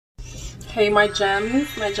Hey my gems,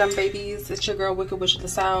 my gem babies, it's your girl Wicked Witch of the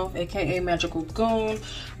South, aka Magical Goon.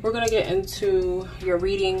 We're gonna get into your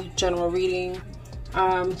reading, general reading.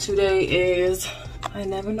 Today is, I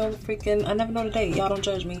never know the date, y'all don't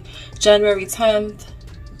judge me. January 10th,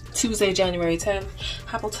 Tuesday, January 10th.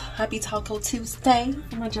 Happy Taco Tuesday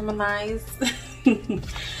for my Geminis.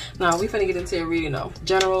 Now we finna get into your reading though.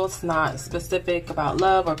 General, it's not specific about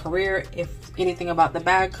love or career. If anything about the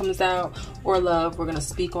bag comes out or love, we're gonna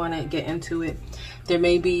speak on it, get into it. There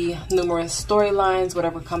may be numerous storylines,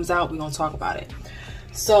 whatever comes out, we're gonna talk about it.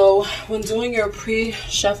 So when doing your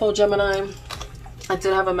pre-shuffle Gemini, I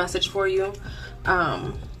did have a message for you.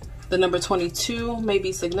 The number 22 may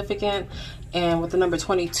be significant, and with the number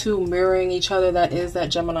 22 mirroring each other, that is that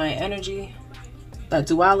Gemini energy, that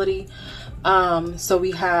duality. So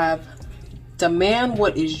we have demand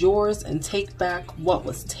what is yours and take back what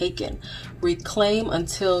was taken. Reclaim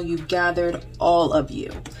until you've gathered all of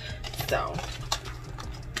you. So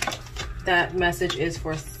that message is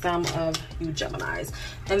for some of you Geminis.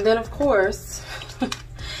 And then of course,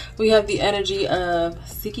 we have the energy of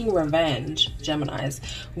seeking revenge, Geminis.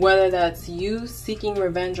 Whether that's you seeking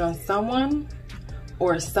revenge on someone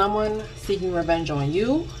or someone seeking revenge on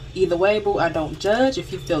you. Either way, boo, I don't judge.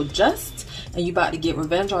 If you feel just and you about to get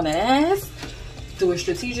revenge on that ass, do it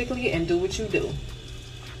strategically and do what you do.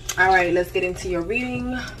 All right, let's get into your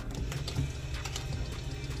reading.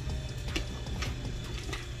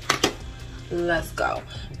 Let's go.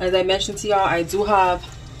 As I mentioned to y'all,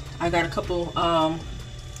 I got a couple of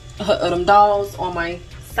them dolls on my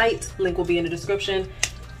site. Link will be in the description.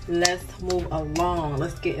 Let's move along.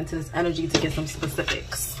 Let's get into this energy to get some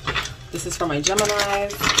specifics. This is for my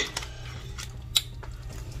Geminis.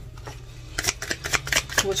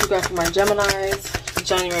 What you got for my Geminis?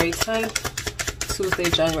 January 10th, Tuesday,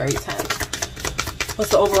 January 10th.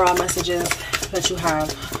 What's the overall messages that you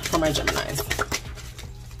have for my Geminis?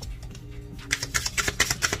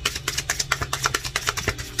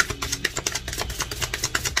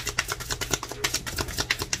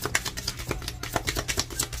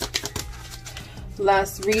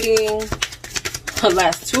 Last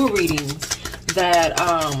two readings, that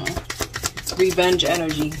revenge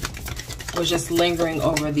energy was just lingering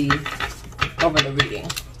over the reading,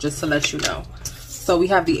 just to let you know. So we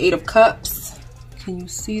have the 8 of Cups. Can you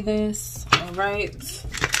see this? All right.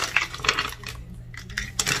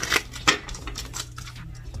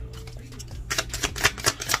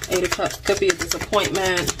 Eight of Cups could be a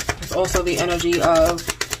disappointment. It's also the energy of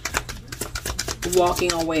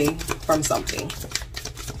walking away from something.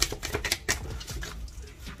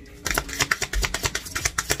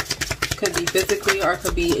 Could be physically or it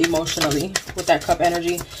could be emotionally with that cup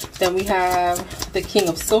energy. Then we have the King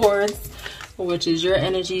of Swords, which is your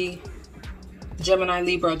energy, Gemini,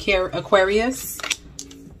 Libra, Aquarius.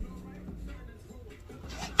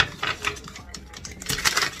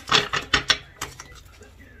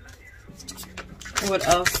 What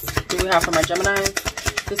else do we have for my Geminis?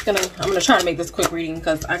 I'm gonna try to make this quick reading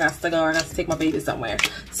because I got to go. I got to take my baby somewhere.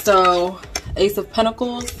 So Ace of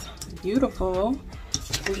Pentacles, beautiful.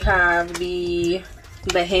 We have the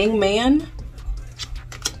Hangman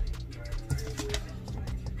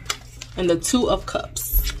and the 2 of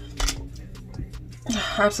Cups.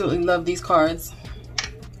 I absolutely love these cards.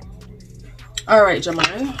 All right,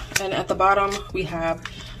 Gemini. And at the bottom, we have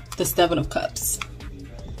the 7 of Cups.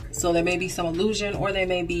 So there may be some illusion or there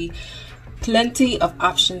may be plenty of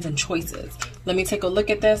options and choices. Let me take a look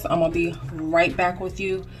at this. I'm going to be right back with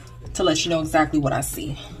you to let you know exactly what I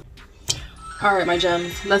see. All right, my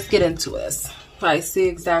gems, let's get into this. I see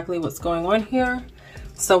exactly what's going on here.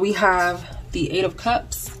 So we have the 8 of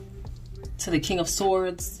Cups to the King of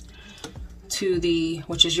Swords to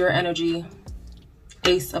which is your energy,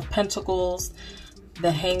 Ace of Pentacles,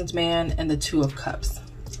 the Hanged Man, and the 2 of Cups.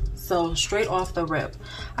 So straight off the rip,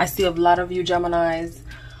 I see a lot of you Geminis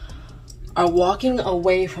are walking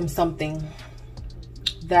away from something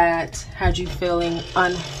that had you feeling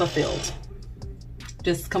unfulfilled.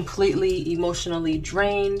 Just completely emotionally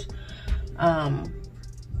drained, and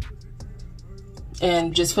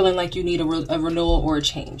just feeling like you need a renewal or a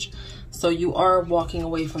change. So you are walking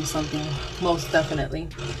away from something, most definitely.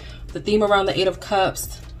 The theme around the 8 of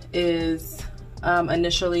Cups is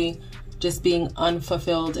initially just being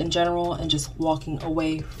unfulfilled in general and just walking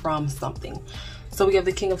away from something. So we have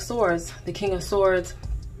the King of Swords. The King of Swords,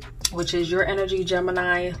 which is your energy,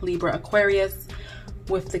 Gemini, Libra, Aquarius.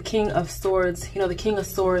 With the King of Swords, you know, the King of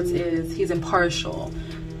Swords he's impartial.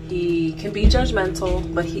 He can be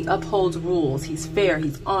judgmental, but he upholds rules. He's fair,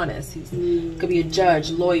 he's honest. He could be a judge,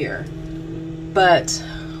 lawyer. But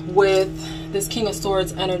with this King of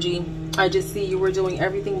Swords energy, I just see you were doing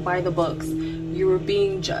everything by the books. You were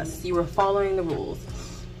being just. You were following the rules.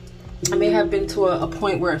 I may have been to a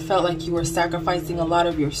point where it felt like you were sacrificing a lot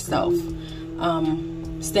of yourself,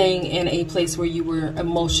 staying in a place where you were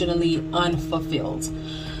emotionally unfulfilled.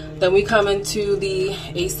 Then we come into the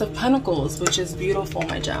Ace of Pentacles, which is beautiful,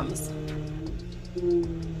 my gems.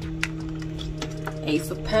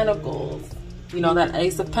 Ace of Pentacles. You know, that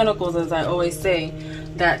Ace of Pentacles, as I always say,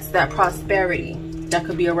 that's that prosperity. That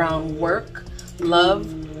could be around work, love,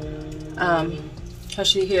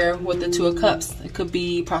 especially here with the Two of Cups. It could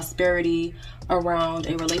be prosperity around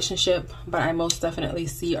a relationship, but I most definitely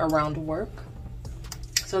see around work.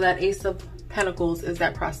 So that Ace of Pentacles is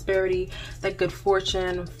that prosperity, that good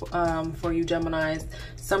fortune for you Geminis.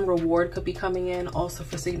 Some reward could be coming in. Also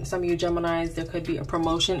for some of you Geminis, there could be a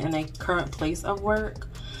promotion in a current place of work.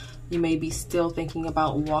 You may be still thinking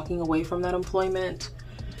about walking away from that employment,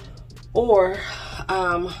 or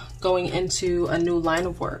going into a new line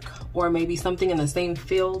of work, or maybe something in the same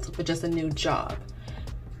field but just a new job.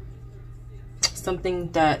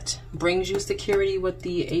 Something that brings you security with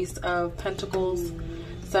the Ace of Pentacles.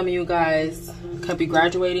 Some of you guys could be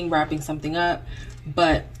graduating, wrapping something up,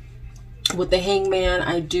 but with the Hangman,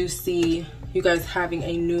 I do see you guys having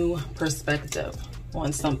a new perspective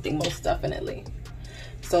on something, most definitely.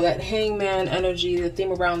 So that Hangman energy, the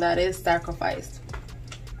theme around that is sacrifice.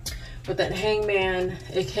 With that Hangman,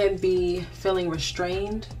 it can be feeling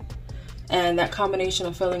restrained, and that combination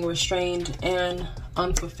of feeling restrained and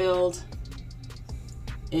unfulfilled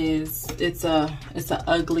it's a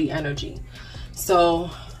ugly energy. So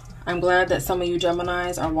I'm glad that some of you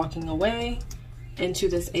Geminis are walking away into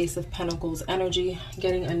this Ace of Pentacles energy,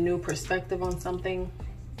 getting a new perspective on something.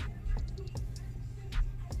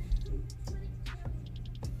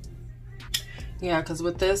 Yeah, because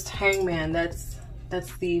with this Hangman, that's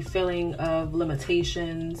the feeling of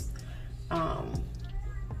limitations.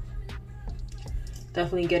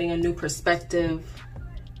 Definitely getting a new perspective,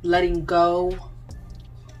 letting go,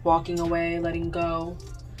 walking away, letting go,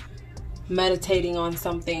 meditating on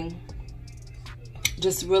something,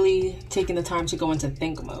 just really taking the time to go into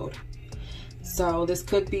think mode. So this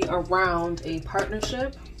could be around a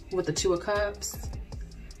partnership with the Two of Cups.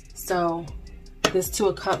 So this Two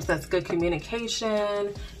of Cups, that's good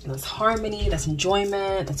communication, that's harmony, that's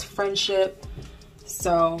enjoyment, that's friendship.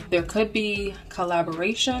 So there could be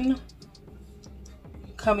collaboration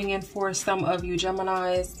coming in for some of you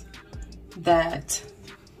Geminis that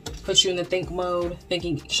puts you in the think mode,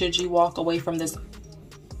 thinking, should you walk away from this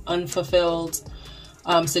unfulfilled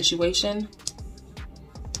situation?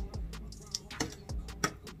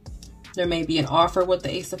 There may be an offer with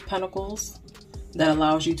the Ace of Pentacles that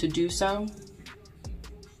allows you to do so.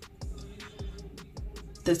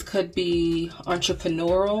 This could be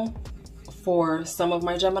entrepreneurial for some of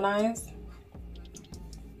my Geminis.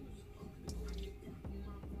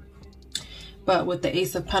 But with the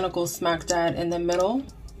Ace of Pentacles smack dab in the middle,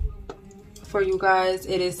 for you guys,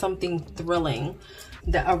 it is something thrilling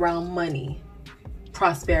that around money,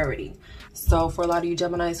 prosperity. So for a lot of you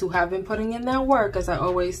Geminis who have been putting in that work, as I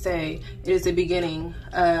always say, it is the beginning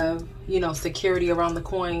of, you know, security around the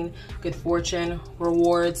coin, good fortune,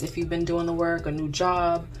 rewards if you've been doing the work, a new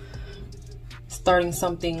job, starting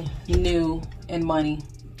something new, and money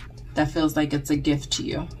that feels like it's a gift to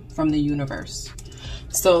you from the universe.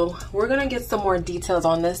 So we're gonna get some more details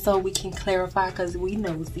on this so we can clarify, because we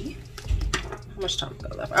nosy. How much time we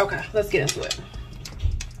got left? Okay, let's get into it.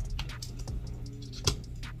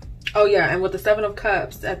 Oh yeah, and with the Seven of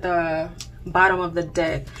Cups at the bottom of the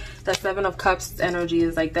deck, that Seven of Cups energy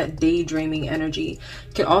is like that daydreaming energy.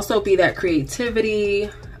 Could also be that creativity,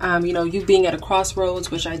 you know, you being at a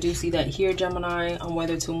crossroads, which I do see that here, Gemini, on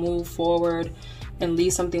whether to move forward and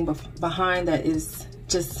leave something behind that is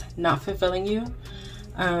just not fulfilling you.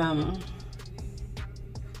 But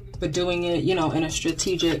doing it, you know, in a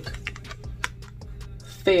strategic,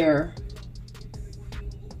 fair,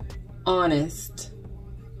 honest,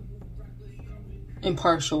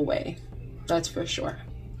 impartial way. That's for sure.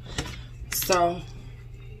 So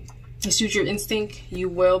just use your instinct. You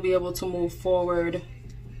will be able to move forward.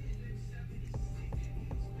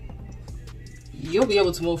 You'll be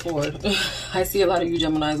able to move forward. I see a lot of you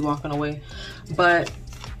Geminis walking away. But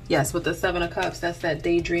yes, with the Seven of Cups, that's that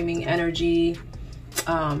daydreaming energy.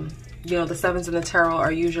 You know, the sevens in the tarot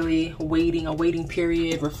are usually a waiting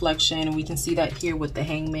period, reflection, and we can see that here with the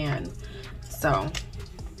Hangman. So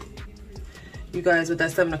you guys with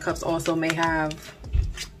that Seven of Cups also may have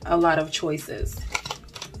a lot of choices.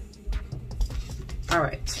 All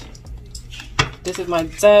right, this is my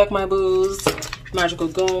deck, my boos. Magical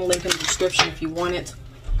Goon, link in the description if you want it.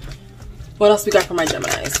 What else we got for my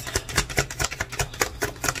Geminis?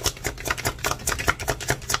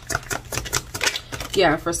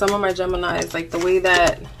 Yeah, for some of my Geminis, like the way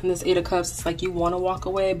that in this Eight of Cups, it's like you want to walk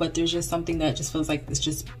away, but there's just something that just feels like it's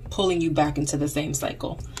just pulling you back into the same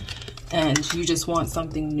cycle. And you just want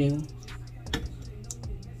something new.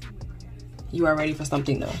 You are ready for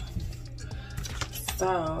something new.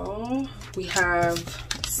 So we have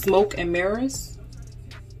Smoke and Mirrors.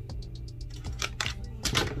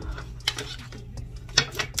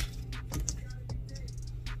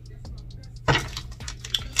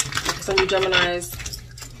 For some of you Geminis,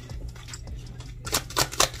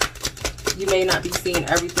 you may not be seeing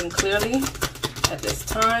everything clearly at this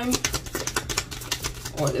time,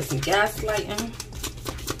 or there's some gaslighting.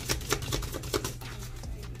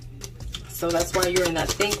 So that's why you're in that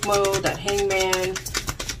think mode, that hangman,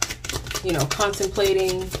 you know,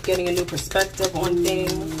 contemplating, getting a new perspective on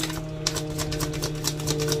things.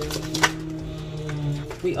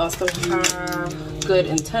 We also have good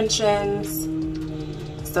intentions.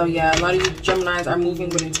 So yeah, a lot of you Geminis are moving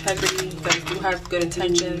with integrity. You guys do have good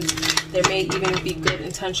intentions. There may even be good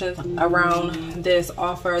intentions around this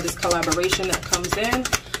offer, this collaboration that comes in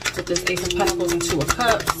with this Ace of Pentacles and Two of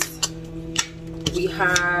Cups. We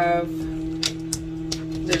have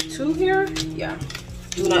the 2 here. Yeah.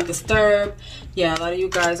 Do not disturb. Yeah, a lot of you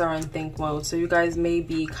guys are in think mode. So you guys may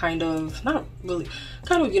be kind of, not really,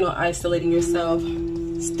 kind of, you know, isolating yourself,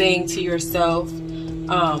 staying to yourself,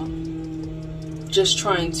 just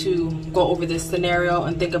trying to go over this scenario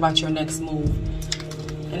and think about your next move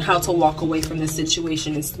and how to walk away from this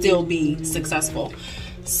situation and still be successful.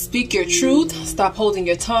 Speak your truth. Stop holding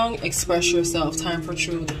your tongue. Express yourself. Time for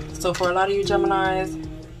truth. So for a lot of you Geminis,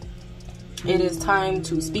 it is time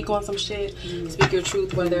to speak on some shit. Speak your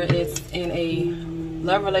truth, whether it's in a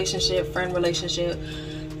love relationship, friend relationship,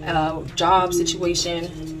 job situation.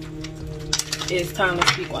 It's time to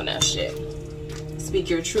speak on that shit. Speak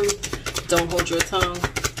your truth. Don't hold your tongue.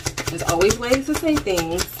 There's always ways to say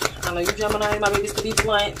things. I know you Gemini, my babies could be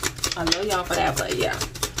blunt. I love y'all for that, but yeah.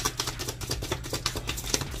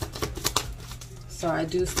 So I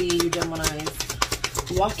do see you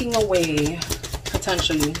Geminis walking away,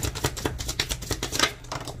 potentially,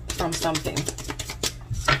 from something.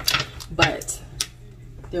 But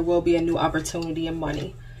there will be a new opportunity in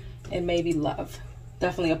money. And maybe love.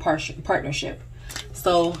 Definitely a partnership.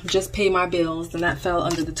 So just pay my bills, and that fell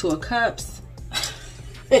under the Two of Cups.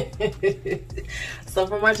 So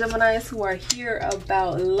for my Geminis who are here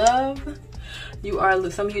about love,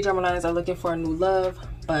 some of you Geminis are looking for a new love,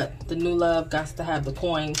 but the new love got to have the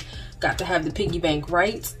coin, got to have the piggy bank,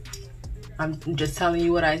 right? I'm just telling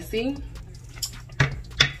you what I see.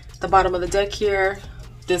 The bottom of the deck here,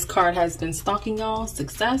 this card has been stalking y'all,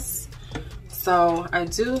 success. So I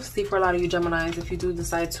do see for a lot of you Geminis, if you do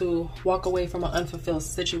decide to walk away from an unfulfilled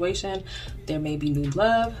situation, there may be new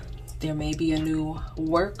love, there may be a new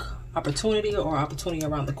work opportunity or opportunity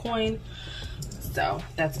around the coin. So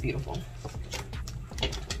that's beautiful.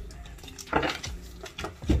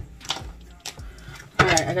 All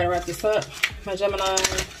right, I gotta wrap this up, my Gemini,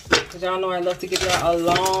 because y'all know I love to give y'all a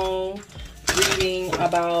long reading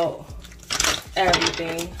about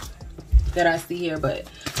everything that I see here, but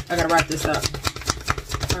I gotta wrap this up.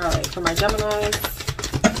 All right, for my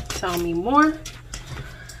Geminis, tell me more.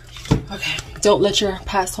 Okay, don't let your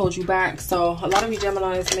past hold you back. So a lot of you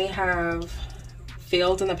Geminis may have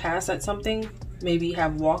failed in the past at something, maybe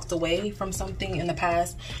have walked away from something in the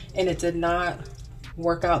past and it did not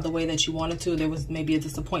work out the way that you wanted to. There was maybe a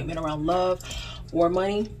disappointment around love or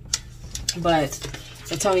money, but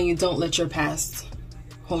I'm telling you, don't let your past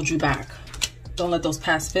hold you back. Don't let those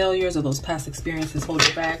past failures or those past experiences hold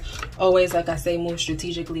you back. Always, like I say, move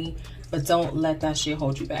strategically, but don't let that shit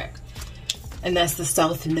hold you back. And that's the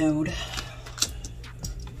South Node.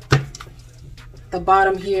 The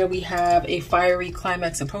bottom here, we have a fiery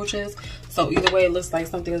climax approaches. So either way, it looks like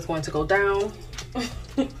something is going to go down.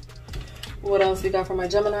 What else we got for my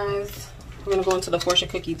Geminis? We're going to go into the fortune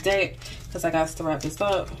cookie deck because I got to wrap this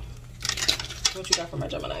up. What you got for my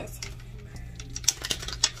Geminis?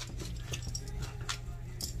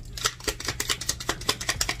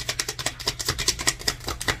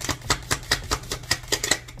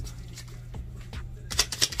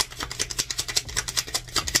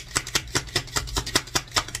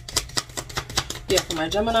 Yeah, for my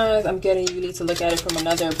Geminis, I'm getting you need to look at it from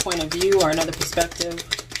another point of view or another perspective.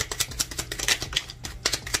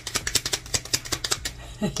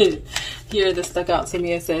 Here, this stuck out to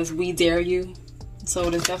me. It says, "We dare you." So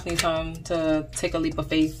it is definitely time to take a leap of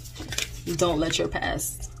faith. Don't let your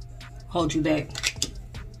past hold you back.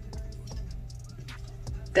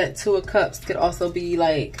 That Two of Cups could also be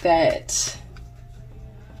like that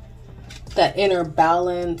inner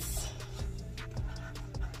balance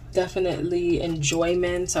definitely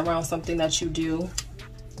enjoyment around something that you do.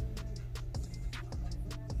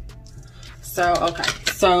 So, okay.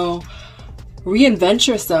 So, reinvent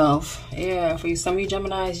yourself. Yeah, for you, some of you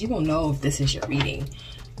Geminis, you won't know if this is your reading.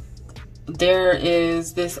 There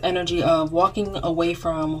is this energy of walking away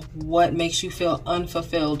from what makes you feel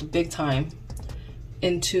unfulfilled big time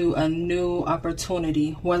into a new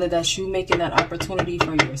opportunity, whether that's you making that opportunity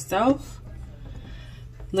for yourself,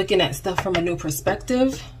 looking at stuff from a new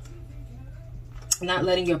perspective, not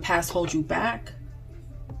letting your past hold you back,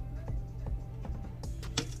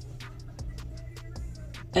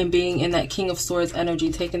 and being in that King of Swords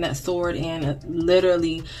energy, taking that sword and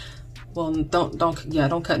literally, well,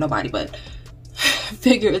 don't cut nobody, but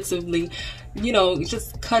figuratively, you know,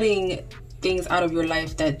 just cutting things out of your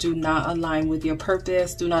life that do not align with your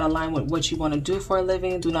purpose, do not align with what you want to do for a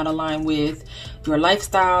living, do not align with your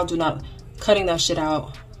lifestyle, cutting that shit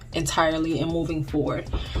out entirely and moving forward.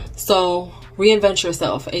 So reinvent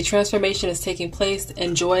yourself. A transformation is taking place.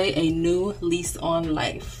 Enjoy a new lease on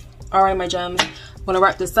life. All right, my gems, I'm gonna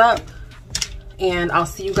wrap this up and I'll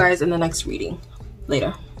see you guys in the next reading.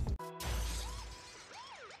 Later.